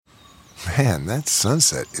Man, that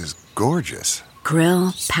sunset is gorgeous.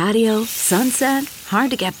 Grill, patio, sunset.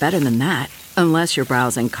 Hard to get better than that. Unless you're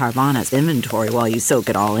browsing Carvana's inventory while you soak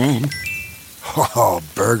it all in. Oh,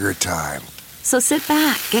 burger time. So sit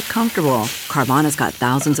back, get comfortable. Carvana's got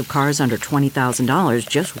thousands of cars under $20,000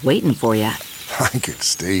 just waiting for you. I could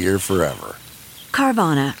stay here forever.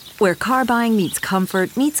 Carvana, where car buying meets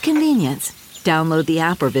comfort meets convenience. Download the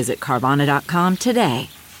app or visit Carvana.com today.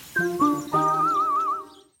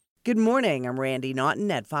 Good morning, I'm Randy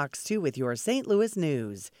Naughton at Fox 2 with your St. Louis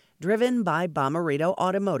news. Driven by Bomarito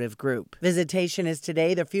Automotive Group. Visitation is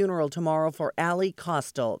today, the funeral tomorrow for Allie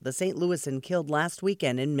Costal, the St. Louisan killed last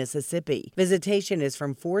weekend in Mississippi. Visitation is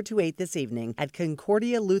from 4 to 8 this evening at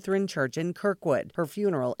Concordia Lutheran Church in Kirkwood. Her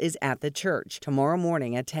funeral is at the church tomorrow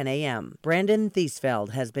morning at 10 a.m. Brandon Thiesfeld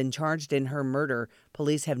has been charged in her murder.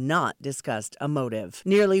 Police have not discussed a motive.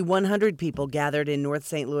 Nearly 100 people gathered in North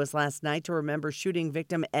St. Louis last night to remember shooting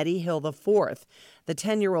victim Eddie Hill IV. The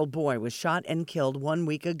 10-year-old boy was shot and killed 1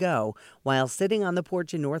 week ago while sitting on the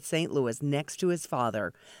porch in North St. Louis next to his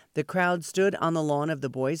father. The crowd stood on the lawn of the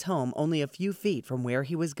boy's home only a few feet from where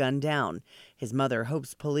he was gunned down. His mother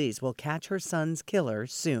hopes police will catch her son's killer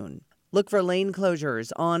soon. Look for lane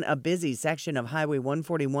closures on a busy section of Highway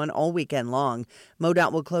 141 all weekend long.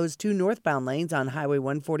 MoDOT will close 2 northbound lanes on Highway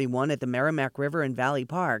 141 at the Merrimack River and Valley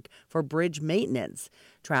Park for bridge maintenance.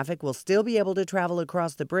 Traffic will still be able to travel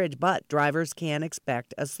across the bridge, but drivers can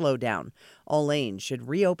expect a slowdown. All lanes should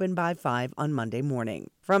reopen by 5 on Monday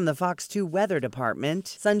morning. From the Fox 2 Weather Department,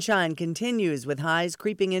 sunshine continues with highs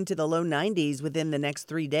creeping into the low 90s within the next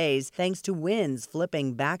 3 days thanks to winds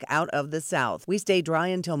flipping back out of the south. We stay dry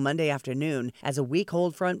until Monday afternoon as a weak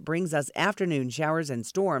cold front brings us afternoon showers and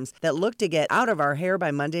storms that look to get out of our hair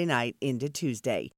by Monday night into Tuesday.